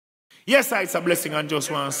Yes, it's a blessing, and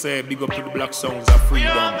just want to say big up to the black sounds of freedom.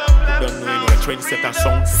 You don't know the Trensettahs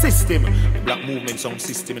Sound System, the black movement sound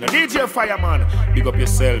system. You know, DJ Fireman, big up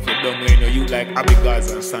yourself. You don't know you like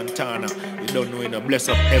Abigail and Santana. You don't know bless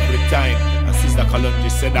up every time. And Sister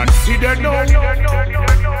Kalonji said that. See there now.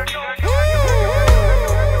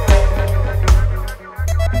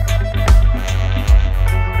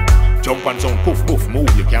 Jump and sound, poof, poof,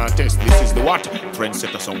 move. You can't test. This is the what?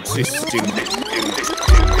 Trensettahs Sound System.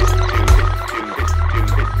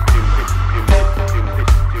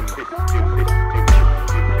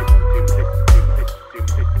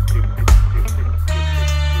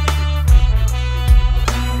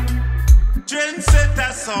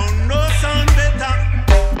 Trensettahs sound, no sound better.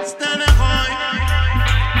 Stand a coin.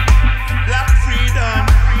 Black freedom.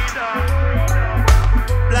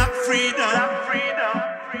 Black freedom.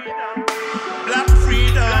 Black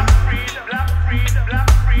freedom.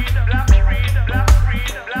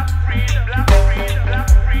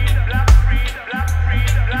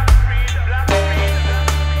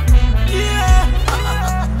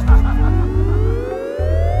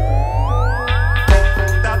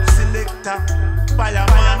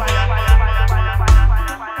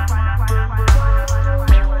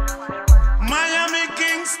 Miami,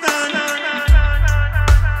 Kingston,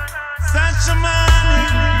 such a man.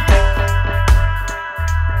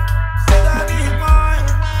 Study boy.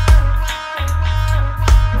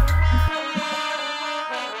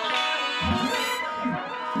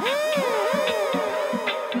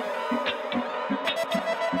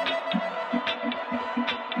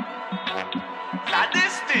 Now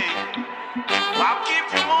this thing, I'll keep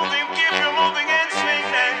you moving and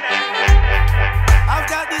swinging. I've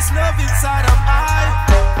got this love inside of I.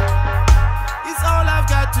 It's all I've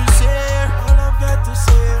got to share.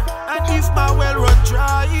 And if my well run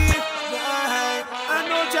dry, I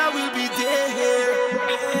know Jah will be there.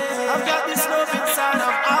 I've got this love inside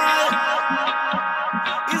of I.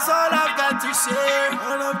 It's all I've got to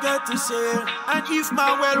share. And if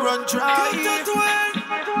my well run dry,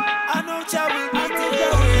 I know Jah will be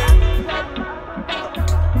there.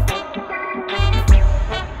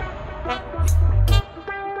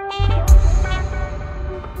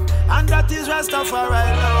 And that is Rastafari.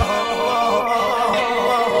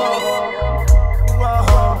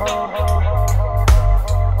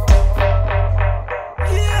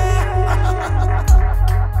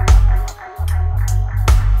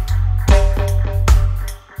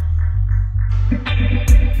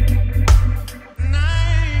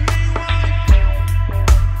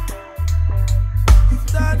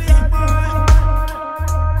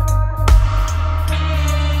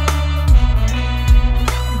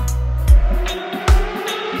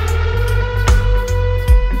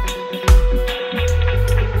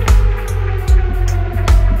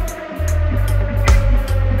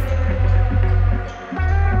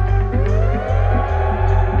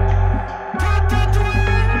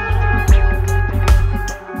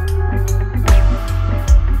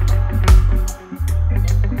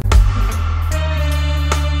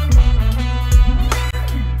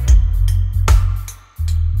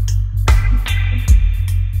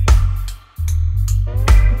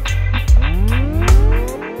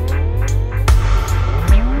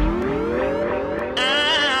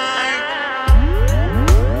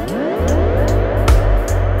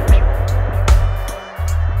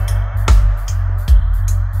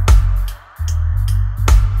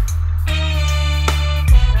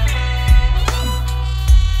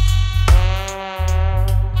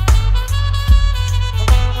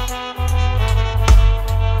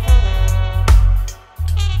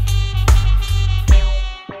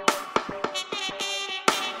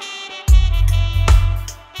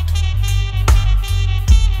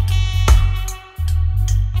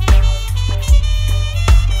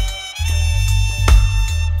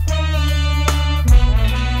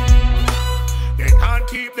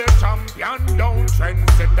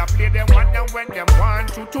 Trensettah play them one and when them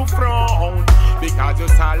want you to frown. Because you're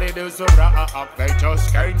solid as a rock, they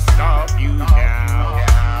just can't stop you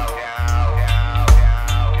now.